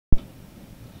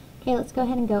Okay, let's go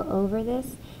ahead and go over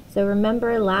this. So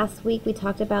remember last week we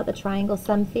talked about the triangle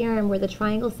sum theorem, where the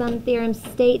triangle sum theorem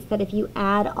states that if you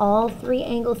add all three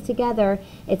angles together,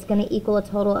 it's going to equal a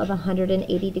total of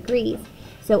 180 degrees.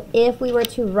 So if we were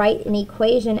to write an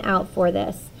equation out for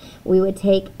this, we would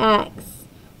take x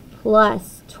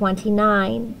plus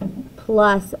 29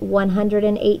 plus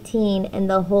 118, and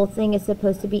the whole thing is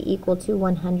supposed to be equal to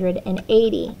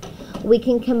 180. We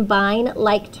can combine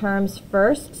like terms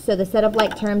first. So the set of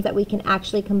like terms that we can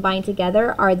actually combine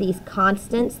together are these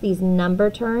constants, these number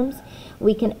terms.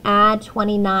 We can add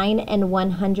 29 and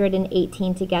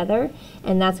 118 together,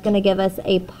 and that's going to give us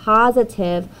a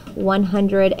positive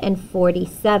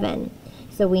 147.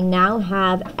 So we now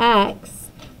have x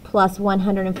plus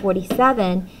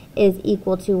 147 is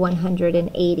equal to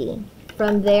 180.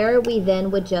 From there, we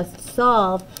then would just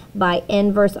solve by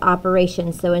inverse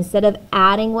operation. So instead of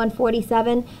adding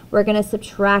 147, we're going to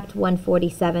subtract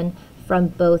 147 from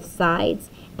both sides.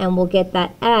 And we'll get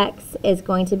that x is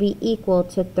going to be equal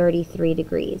to 33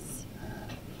 degrees.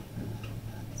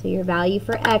 So your value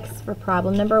for x for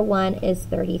problem number 1 is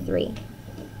 33.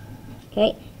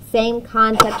 Okay, same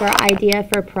concept or idea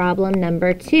for problem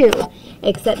number 2,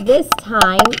 except this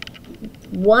time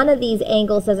one of these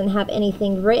angles doesn't have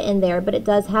anything written there, but it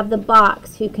does have the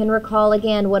box. Who can recall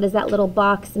again, what does that little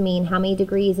box mean? How many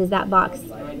degrees is that box?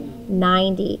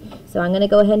 90. So I'm going to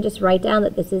go ahead and just write down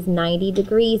that this is 90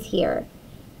 degrees here.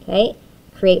 Okay,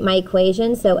 create my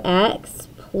equation. So x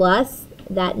plus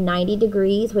that 90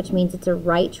 degrees, which means it's a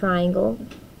right triangle,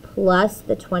 plus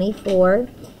the 24,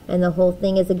 and the whole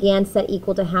thing is again set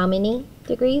equal to how many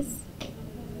degrees?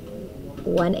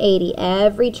 180.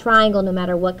 Every triangle, no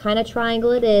matter what kind of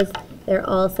triangle it is, they're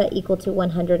all set equal to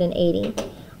 180.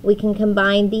 We can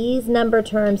combine these number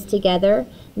terms together.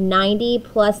 90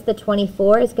 plus the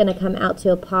 24 is going to come out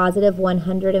to a positive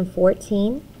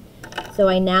 114. So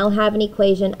I now have an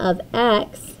equation of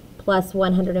x plus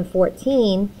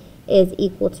 114 is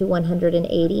equal to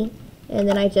 180. And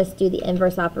then I just do the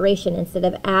inverse operation. Instead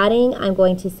of adding, I'm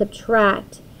going to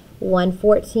subtract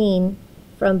 114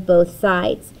 from both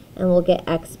sides, and we'll get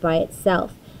x by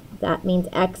itself. That means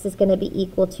x is going to be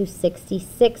equal to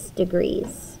 66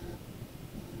 degrees.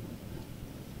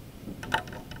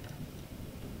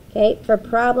 Okay, for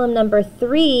problem number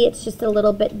 3, it's just a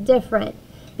little bit different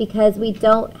because we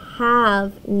don't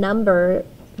have number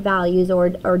values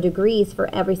or degrees for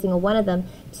every single one of them.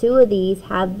 2 of these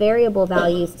have variable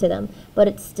values to them, but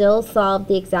it's still solved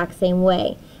the exact same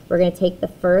way. We're going to take the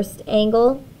first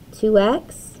angle,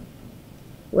 2x.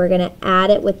 We're going to add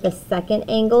it with the second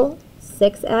angle,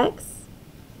 6x,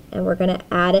 and we're going to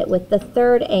add it with the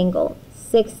third angle,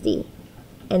 60,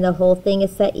 and the whole thing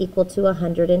is set equal to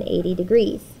 180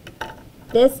 degrees.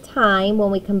 This time,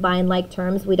 when we combine like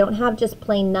terms, we don't have just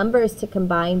plain numbers to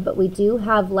combine, but we do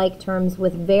have like terms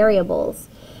with variables.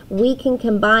 We can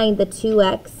combine the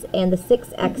 2x and the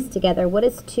 6x together. What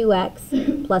is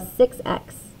 2x plus 6x?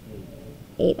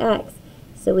 8x.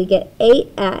 So we get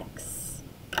 8x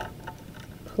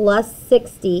plus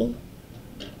 60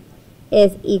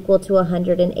 is equal to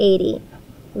 180.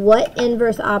 What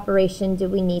inverse operation do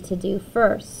we need to do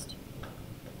first?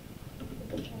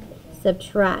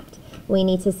 Subtract. We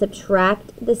need to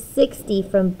subtract the 60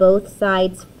 from both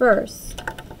sides first.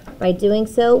 By doing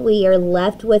so, we are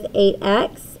left with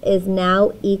 8x is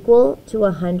now equal to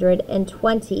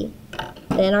 120.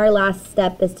 Then our last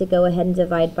step is to go ahead and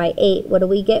divide by 8. What do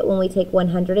we get when we take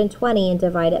 120 and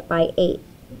divide it by 8?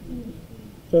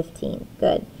 15.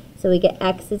 Good. So we get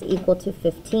x is equal to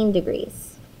 15 degrees.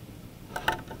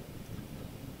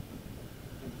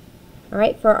 All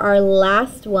right, for our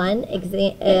last one,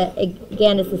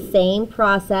 again, it's the same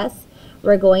process.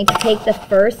 We're going to take the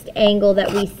first angle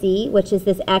that we see, which is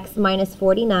this x minus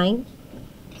 49.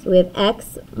 So we have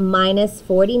x minus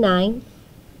 49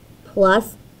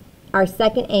 plus our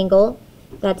second angle,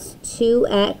 that's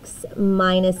 2x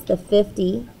minus the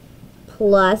 50,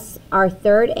 plus our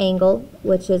third angle,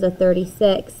 which is a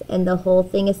 36, and the whole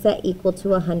thing is set equal to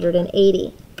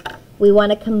 180. We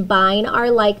want to combine our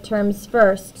like terms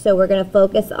first, so we're going to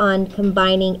focus on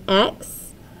combining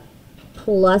x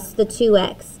plus the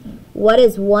 2x. What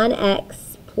is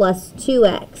 1x plus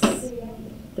 2x?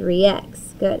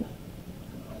 3x. Good.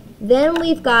 Then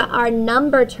we've got our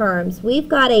number terms. We've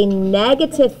got a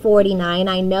negative 49.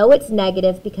 I know it's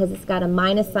negative because it's got a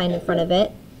minus sign in front of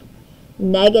it.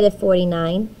 Negative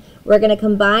 49. We're going to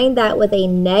combine that with a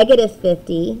negative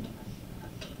 50.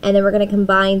 And then we're going to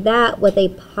combine that with a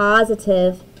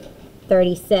positive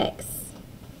 36.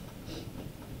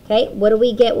 Okay, what do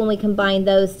we get when we combine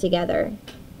those together?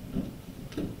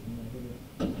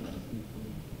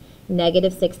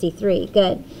 Negative 63.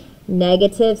 Good.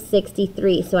 negative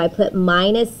 63. So I put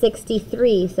minus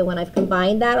 63. So when I've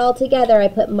combined that all together, I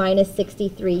put minus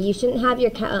 63. You shouldn't have your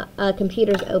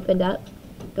computers opened up.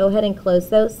 Go ahead and close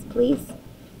those, please,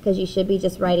 because you should be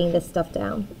just writing this stuff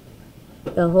down.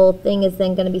 The whole thing is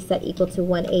then going to be set equal to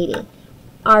 180.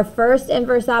 Our first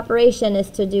inverse operation is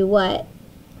to do what?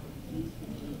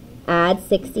 Add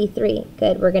 63.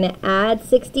 Good. We're going to add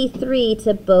 63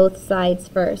 to both sides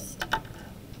first.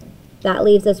 That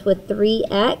leaves us with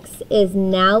 3x is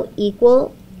now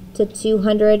equal to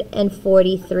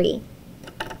 243.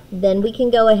 Then we can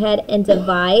go ahead and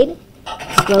divide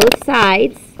both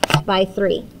sides by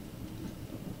 3.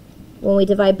 When we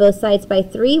divide both sides by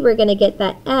 3, we're going to get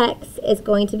that x is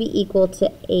going to be equal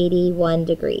to 81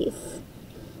 degrees.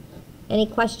 Any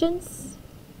questions?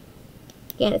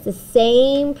 Again, it's the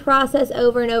same process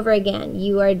over and over again.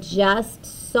 You are just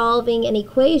solving an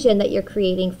equation that you're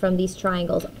creating from these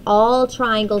triangles. All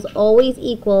triangles always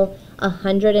equal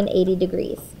 180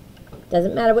 degrees.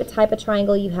 Doesn't matter what type of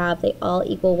triangle you have, they all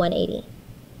equal 180.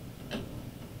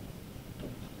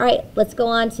 All right, let's go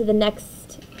on to the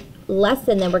next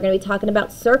lesson. Then we're going to be talking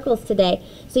about circles today.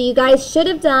 So you guys should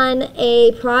have done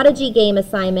a Prodigy game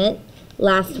assignment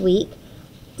last week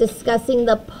discussing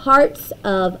the parts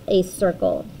of a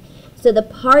circle. So the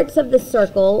parts of the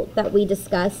circle that we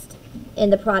discussed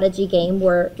in the Prodigy game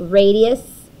were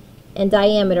radius and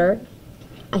diameter.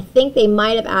 I think they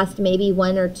might have asked maybe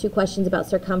 1 or 2 questions about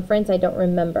circumference. I don't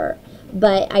remember.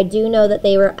 But I do know that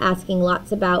they were asking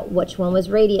lots about which one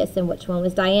was radius and which one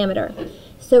was diameter.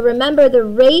 So remember, the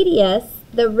radius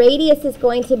is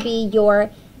going to be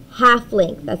your half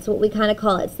length. That's what we kind of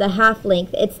call it. It's the half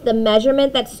length. It's the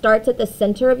measurement that starts at the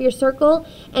center of your circle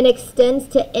and extends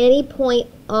to any point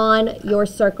on your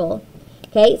circle.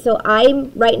 Okay, so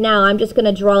right now I'm just going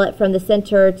to draw it from the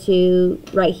center to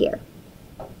right here.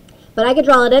 But I could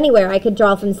draw it anywhere. I could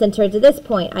draw from the center to this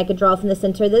point. I could draw from the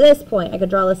center to this point. I could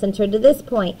draw the center to this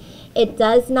point. It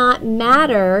does not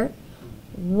matter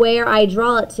where I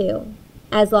draw it to,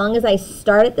 as long as I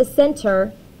start at the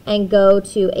center and go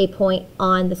to a point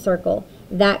on the circle.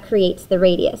 That creates the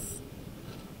radius.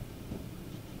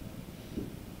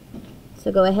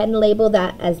 So go ahead and label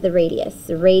that as the radius.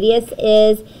 The radius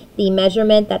is the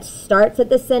measurement that starts at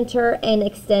the center and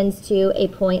extends to a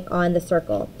point on the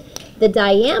circle. The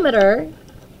diameter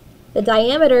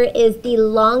is the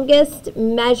longest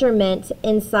measurement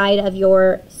inside of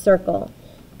your circle.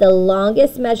 The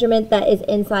longest measurement that is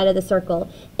inside of the circle.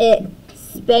 It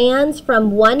spans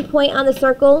from one point on the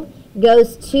circle,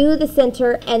 goes to the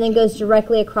center, and then goes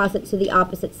directly across it to the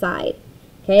opposite side.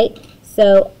 Okay,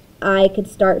 so I could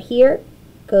start here,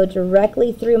 go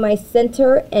directly through my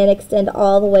center, and extend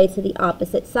all the way to the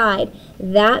opposite side.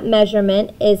 That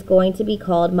measurement is going to be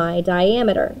called my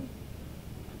diameter.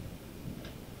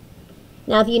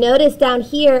 Now, if you notice down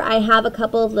here, I have a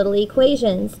couple of little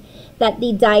equations that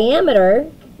the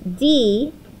diameter,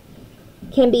 d,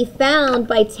 can be found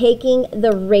by taking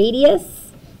the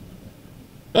radius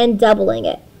and doubling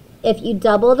it. If you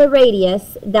double the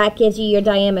radius, that gives you your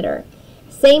diameter.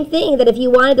 Same thing that if you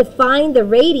wanted to find the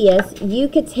radius, you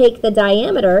could take the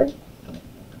diameter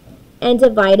and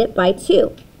divide it by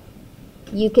 2.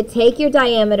 You could take your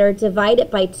diameter, divide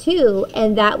it by 2,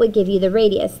 and that would give you the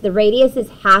radius. The radius is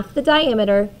half the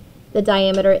diameter. The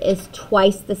diameter is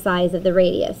twice the size of the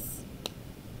radius.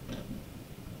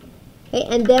 Okay,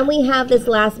 and then we have this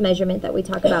last measurement that we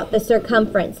talk about, the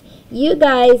circumference. You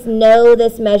guys know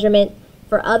this measurement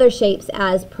for other shapes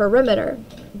as perimeter,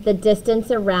 the distance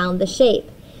around the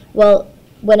shape. Well,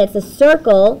 when it's a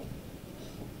circle,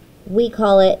 we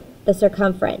call it the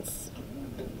circumference.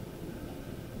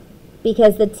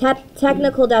 Because the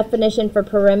technical definition for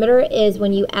perimeter is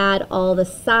when you add all the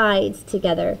sides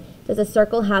together. Does a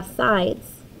circle have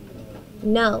sides?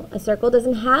 No, a circle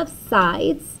doesn't have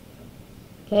sides.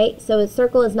 Okay, so a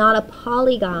circle is not a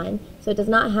polygon, so it does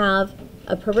not have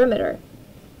a perimeter.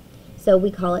 So we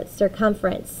call it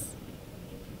circumference.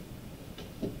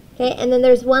 Okay, and then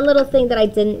there's one little thing that I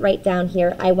didn't write down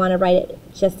here. I want to write it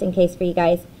just in case for you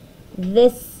guys.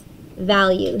 This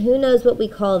value, who knows what we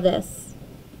call this?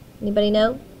 Anybody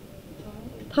know?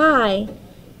 Pi.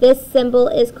 This symbol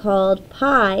is called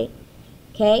pi.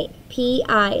 Okay,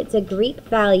 Pi. It's a Greek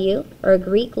value or a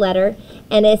Greek letter,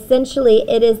 and essentially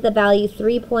it is the value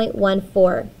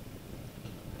 3.14.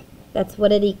 That's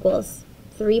what it equals.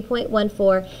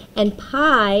 3.14, and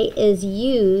pi is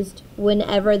used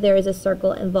whenever there is a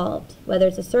circle involved, whether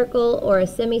it's a circle or a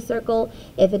semicircle.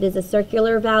 If it is a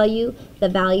circular value, the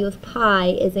value of pi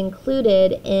is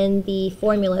included in the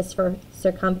formulas for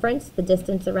circumference, the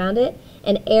distance around it,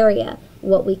 and area,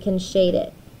 what we can shade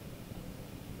it.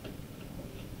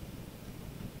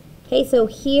 Okay, so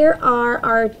here are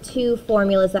our two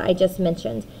formulas that I just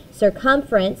mentioned.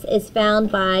 Circumference is found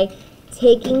by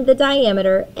taking the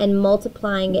diameter and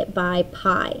multiplying it by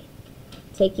pi.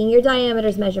 Taking your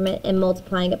diameter's measurement and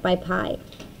multiplying it by pi.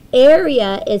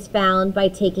 Area is found by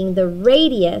taking the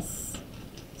radius,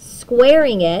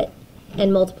 squaring it,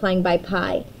 and multiplying by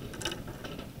pi.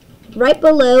 Right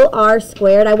below r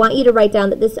squared, I want you to write down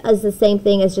that this is the same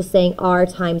thing as just saying r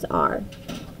times r.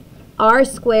 R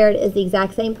squared is the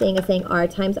exact same thing as saying r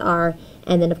times r,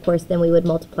 and then of course then we would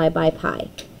multiply by pi.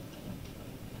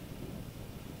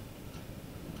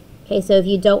 Okay, so if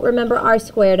you don't remember r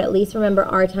squared, at least remember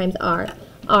r times r.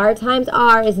 R times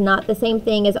r is not the same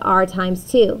thing as r times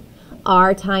 2.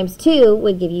 R times 2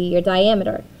 would give you your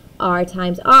diameter. R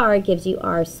times r gives you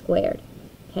r squared.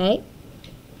 Okay?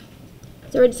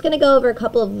 So we're just going to go over a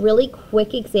couple of really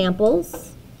quick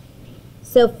examples.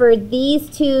 So for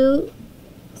these two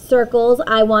circles,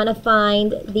 I want to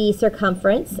find the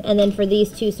circumference, and then for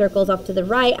these two circles off to the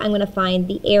right, I'm going to find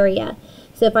the area.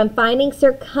 So if I'm finding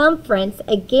circumference,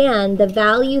 again, the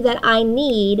value that I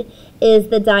need is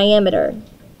the diameter.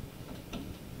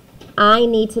 I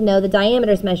need to know the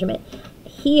diameter's measurement.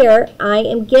 Here, I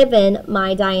am given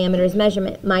my diameter's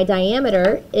measurement. My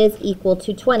diameter is equal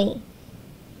to 20.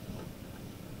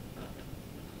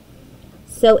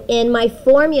 So in my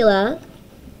formula,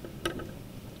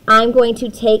 I'm going to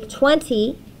take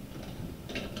 20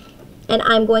 and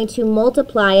I'm going to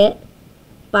multiply it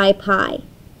by pi.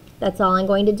 That's all I'm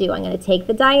going to do. I'm going to take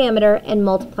the diameter and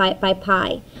multiply it by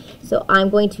pi. So I'm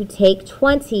going to take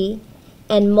 20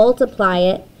 and multiply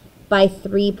it by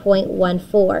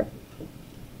 3.14.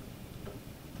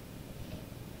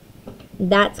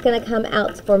 That's going to come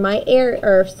out for my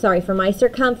for my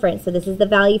circumference. So this is the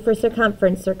value for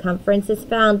circumference. Circumference is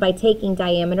found by taking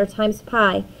diameter times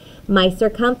pi. My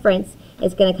circumference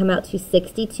is going to come out to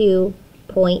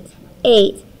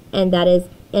 62.8, and that is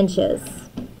inches.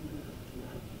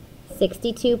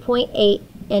 62.8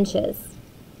 inches.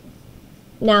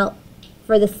 Now,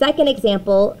 for the second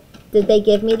example, did they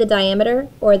give me the diameter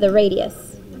or the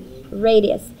radius?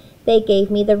 Radius. They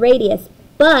gave me the radius.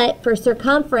 But for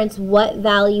circumference, what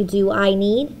value do I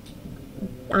need?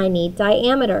 I need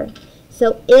diameter.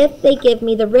 So if they give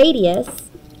me the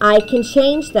radius, I can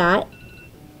change that.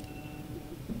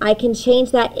 I can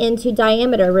change that into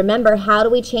diameter. Remember, how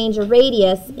do we change a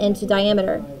radius into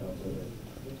diameter?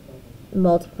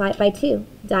 Multiply it by 2.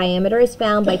 Diameter is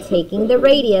found by taking the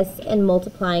radius and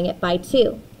multiplying it by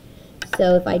 2.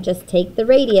 So if I just take the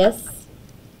radius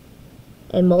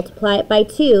and multiply it by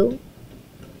 2,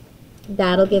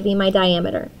 that'll give me my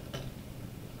diameter.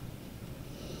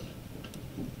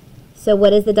 So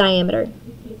what is the diameter?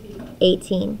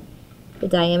 18. The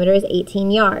diameter is 18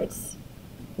 yards.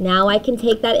 Now I can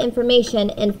take that information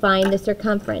and find the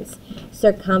circumference.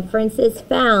 Circumference is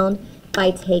found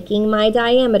by taking my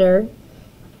diameter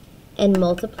and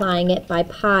multiplying it by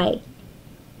pi.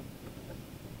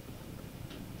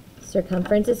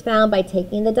 Circumference is found by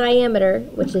taking the diameter,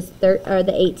 which is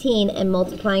the 18, and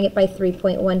multiplying it by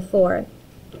 3.14.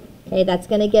 Okay, that's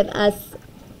going to give us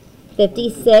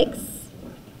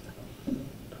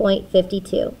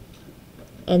 56.52,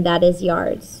 and that is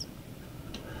yards.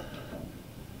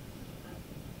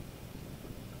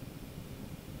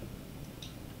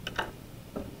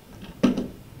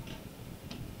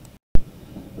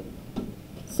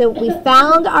 So we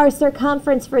found our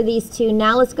circumference for these two.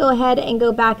 Now let's go ahead and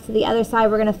go back to the other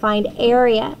side. We're going to find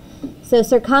area. So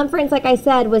circumference, like I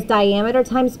said, was diameter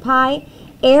times pi.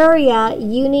 Area,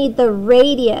 you need the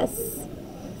radius.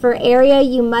 For area,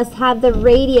 you must have the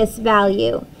radius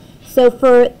value. So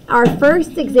for our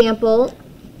first example,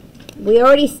 we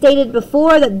already stated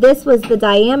before that this was the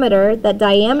diameter. That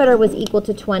diameter was equal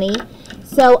to 20.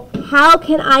 So how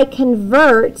can I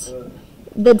convert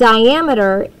the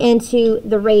diameter into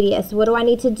the radius? What do I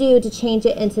need to do to change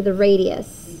it into the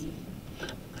radius?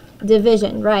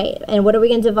 Division, right. And what are we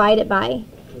going to divide it by?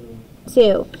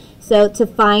 2. So to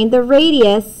find the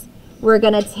radius, we're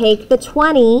going to take the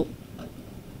 20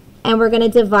 and we're going to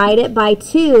divide it by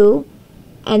 2,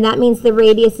 and that means the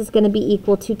radius is going to be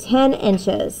equal to 10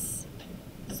 inches.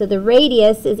 So the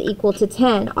radius is equal to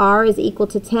 10. R is equal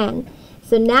to 10.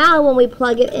 So now when we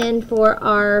plug it in for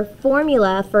our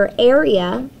formula for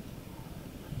area,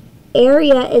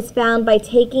 area is found by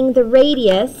taking the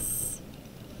radius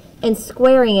and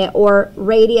squaring it, or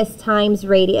radius times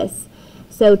radius.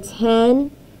 So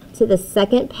 10 to the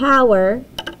second power,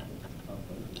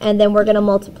 and then we're going to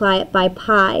multiply it by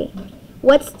pi.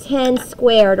 What's 10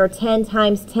 squared, or 10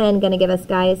 times 10, going to give us,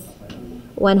 guys?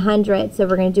 100. So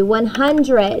we're going to do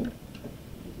 100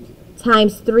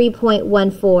 times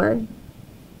 3.14.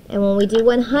 And when we do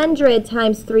 100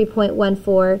 times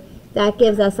 3.14, that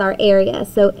gives us our area.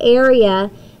 So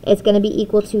area is going to be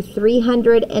equal to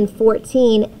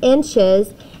 314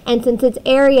 inches. And since it's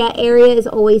area, area is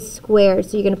always squared.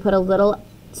 So you're going to put a little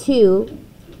 2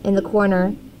 in the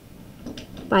corner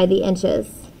by the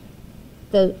inches.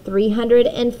 So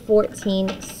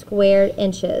 314 squared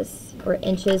inches, or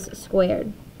inches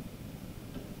squared.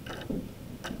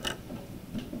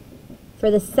 For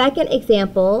the second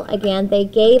example, again, they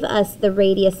gave us the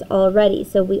radius already.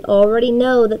 So we already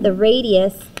know that the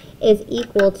radius is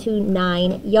equal to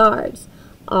 9 yards.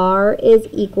 R is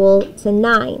equal to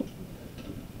 9.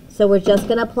 So we're just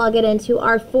going to plug it into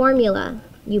our formula.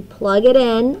 You plug it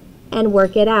in and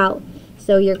work it out.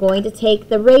 So you're going to take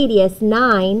the radius,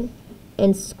 9,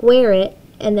 and square it,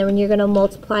 and then you're going to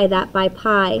multiply that by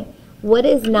pi. What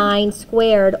is 9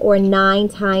 squared, or 9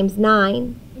 times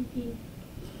 9? 18.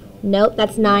 Nope,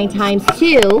 that's 9 times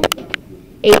 2.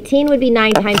 18 would be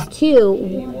 9 times 2.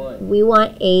 81. We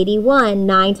want 81.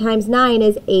 9 times 9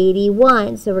 is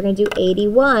 81. So we're going to do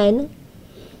 81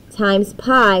 times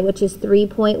pi, which is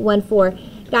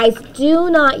 3.14. Guys, do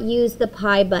not use the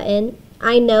pi button.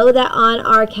 I know that on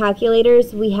our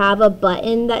calculators we have a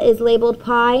button that is labeled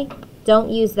pi.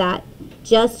 Don't use that.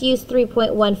 Just use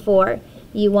 3.14.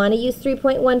 You want to use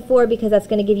 3.14 because that's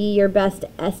going to give you your best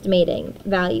estimating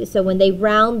value. So when they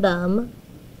round them,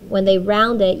 when they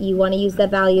round it, you want to use the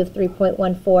value of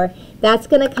 3.14. That's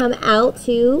going to come out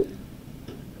to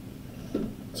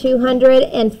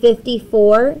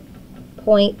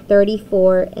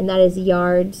 254.34, and that is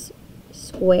yards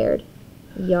squared.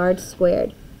 Yards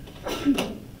squared.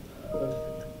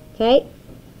 Okay?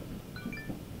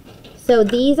 So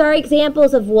these are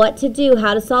examples of what to do,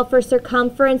 how to solve for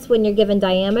circumference when you're given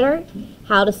diameter,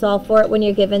 how to solve for it when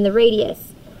you're given the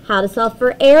radius, how to solve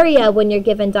for area when you're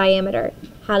given diameter,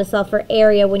 how to solve for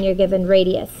area when you're given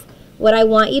radius. What I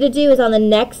want you to do is on the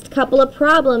next couple of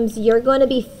problems, you're going to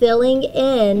be filling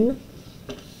in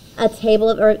a table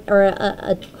of, or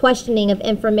a questioning of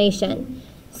information.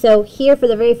 So here for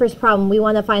the very first problem, we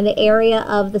want to find the area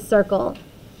of the circle.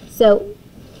 So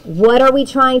what are we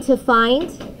trying to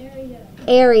find?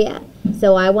 Area.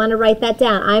 So I want to write that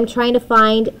down. I'm trying to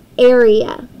find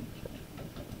area.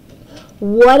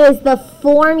 What is the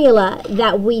formula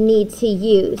that we need to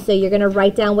use? So you're going to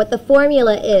write down what the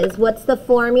formula is. What's the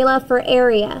formula for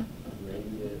area?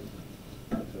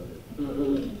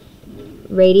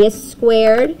 Radius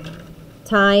squared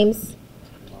times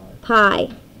pi.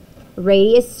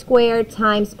 Radius squared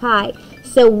times pi.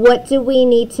 So what do we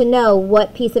need to know?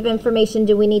 What piece of information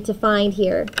do we need to find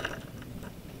here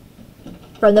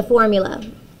from the formula?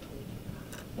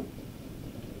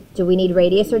 Do we need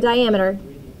radius or diameter?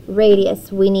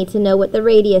 Radius. We need to know what the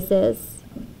radius is.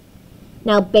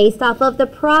 Now, based off of the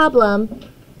problem,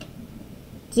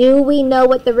 do we know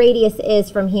what the radius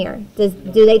is from here? Do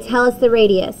they tell us the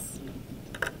radius?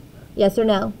 Yes or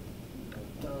no?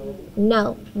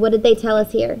 No. What did they tell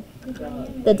us here?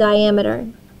 The diameter.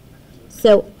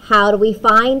 So how do we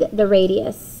find the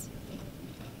radius?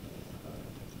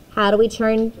 How do we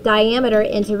turn diameter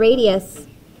into radius?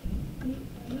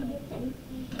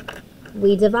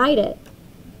 We divide it.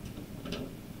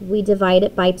 We divide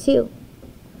it by 2.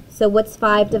 So what's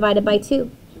 5 divided by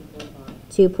 2?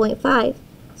 2.5.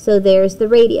 So there's the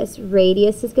radius.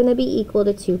 Radius is going to be equal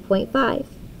to 2.5.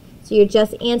 So you're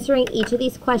just answering each of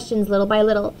these questions little by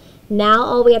little. Now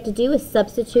all we have to do is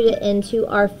substitute it into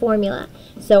our formula.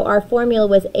 So our formula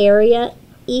was area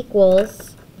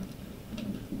equals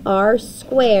r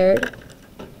squared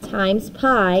times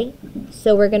pi.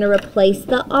 So we're going to replace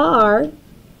the r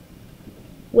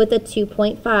with a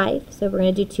 2.5. So we're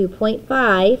going to do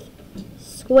 2.5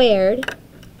 squared,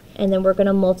 and then we're going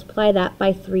to multiply that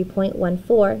by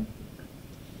 3.14.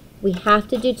 We have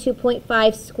to do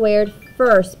 2.5 squared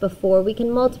first before we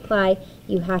can multiply.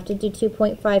 You have to do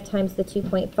 2.5 times the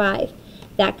 2.5.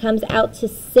 That comes out to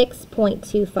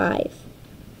 6.25.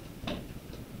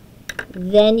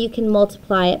 Then you can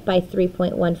multiply it by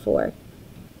 3.14.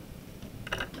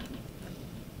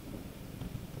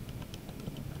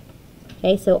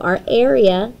 Okay, so our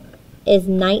area is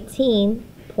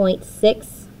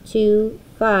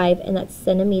 19.625, and that's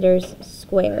centimeters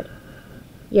squared.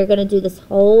 You're going to do this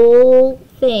whole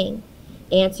thing.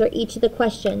 Answer each of the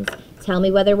questions. Tell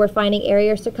me whether we're finding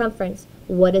area or circumference.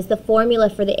 What is the formula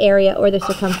for the area or the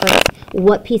circumference?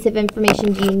 What piece of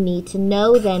information do you need to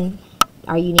know then?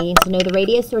 Are you needing to know the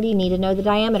radius, or do you need to know the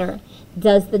diameter?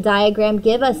 Does the diagram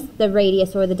give us the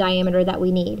radius or the diameter that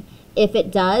we need? If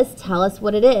it does, tell us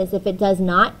what it is. If it does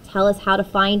not, tell us how to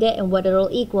find it and what it'll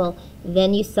equal.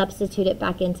 Then you substitute it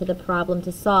back into the problem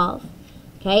to solve.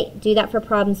 Okay, do that for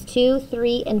problems 2,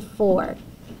 3, and 4.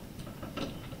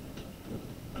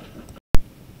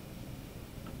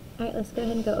 All right, let's go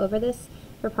ahead and go over this.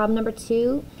 For problem number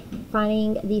 2,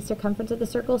 finding the circumference of the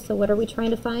circle. So what are we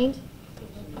trying to find?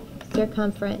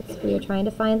 Circumference. We are trying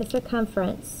to find the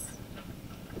circumference.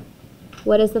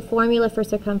 What is the formula for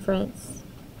circumference?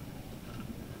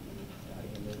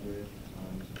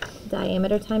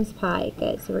 Diameter times pi.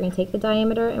 Good. So we're going to take the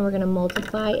diameter and we're going to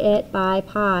multiply it by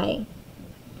pi.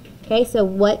 Okay, so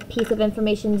what piece of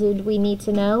information did we need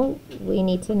to know? We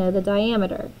need to know the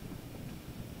diameter.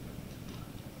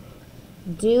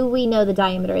 Do we know the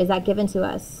diameter? Is that given to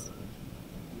us?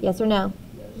 Yes or no?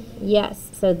 Yes.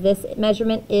 So this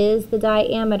measurement is the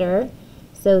diameter.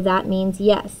 So that means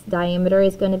yes, diameter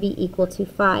is going to be equal to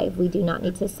 5. We do not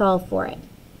need to solve for it.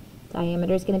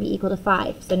 Diameter is going to be equal to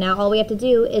 5. So now all we have to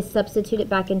do is substitute it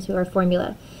back into our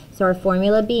formula. So our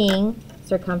formula being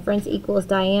circumference equals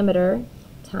diameter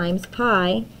times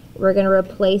pi. We're going to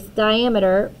replace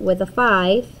diameter with a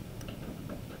 5.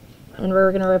 And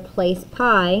we're going to replace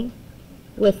pi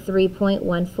with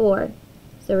 3.14.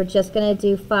 So we're just going to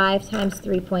do 5 times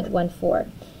 3.14.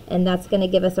 And that's going to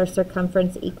give us our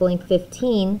circumference equaling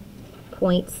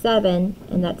 15.7,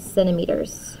 and that's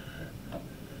centimeters.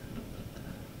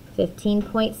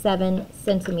 15.7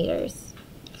 centimeters.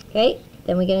 Okay,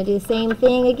 then we're going to do the same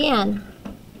thing again.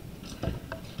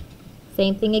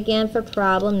 Same thing again for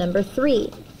problem number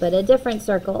 3, but a different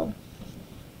circle.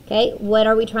 Okay, what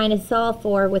are we trying to solve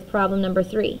for with problem number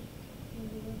 3?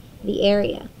 The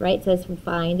area, right? It says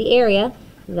find the area.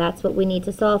 That's what we need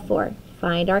to solve for.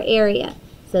 Find our area.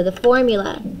 So the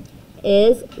formula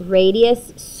is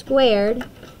radius squared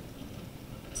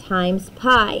times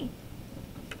pi.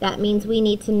 That means we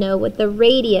need to know what the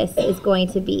radius is going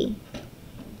to be.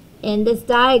 In this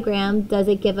diagram, does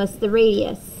it give us the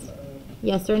radius?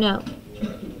 Yes or no?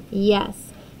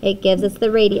 Yes. It gives us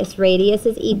the radius. Radius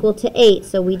is equal to 8,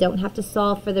 so we don't have to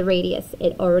solve for the radius.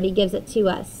 It already gives it to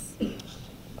us.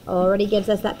 Already gives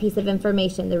us that piece of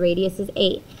information. The radius is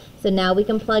 8. So now we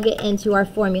can plug it into our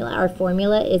formula. Our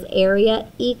formula is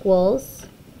area equals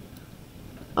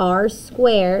r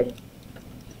squared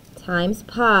times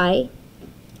pi.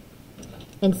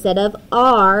 Instead of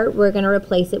r, we're going to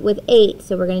replace it with 8.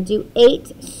 So we're going to do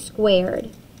 8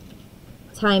 squared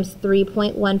times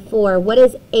 3.14. What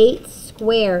is 8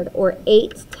 squared, or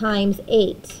 8 times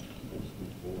 8?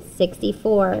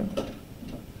 64.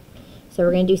 So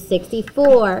we're going to do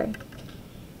 64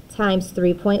 times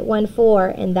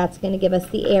 3.14, and that's going to give us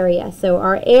the area. So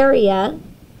our area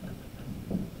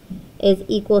is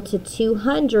equal to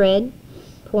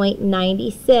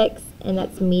 200.96, and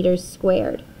that's meters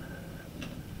squared.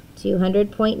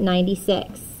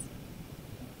 200.96.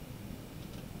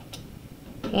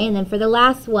 Okay, and then for the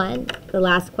last one, the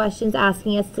last question is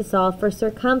asking us to solve for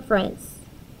circumference.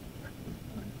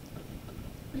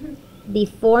 The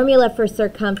formula for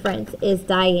circumference is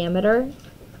diameter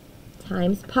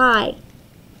times pi.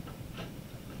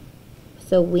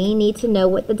 So we need to know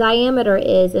what the diameter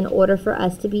is in order for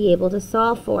us to be able to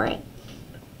solve for it.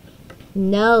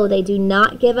 No, they do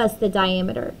not give us the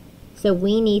diameter. So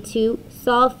we need to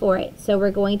solve for it. So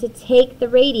we're going to take the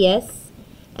radius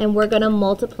and we're going to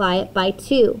multiply it by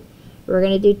 2. We're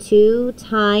going to do 2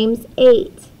 times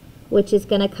 8, which is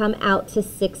going to come out to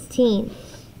 16.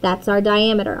 That's our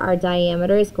diameter. Our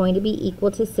diameter is going to be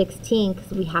equal to 16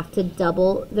 because we have to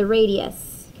double the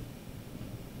radius.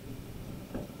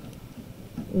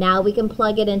 Now we can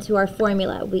plug it into our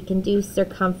formula. We can do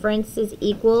circumference is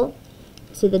equal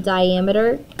to the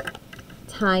diameter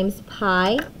times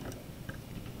pi.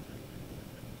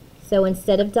 So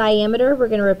instead of diameter, we're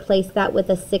going to replace that with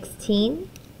a 16.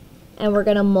 And we're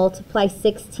going to multiply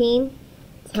 16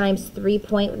 times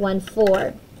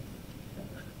 3.14.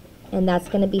 And that's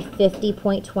going to be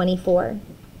 50.24.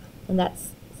 And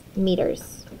that's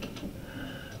meters.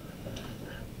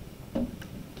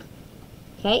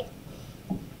 Okay.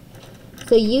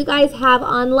 So you guys have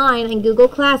online in Google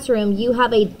Classroom, you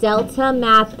have a Delta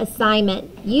Math assignment.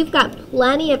 You've got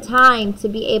plenty of time to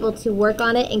be able to work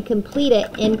on it and complete it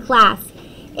in class.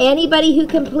 Anybody who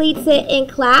completes it in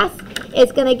class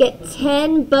is going to get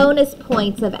 10 bonus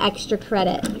points of extra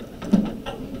credit.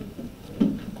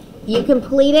 You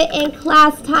complete it in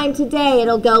class time today,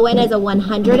 it'll go in as a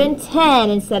 110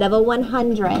 instead of a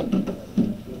 100.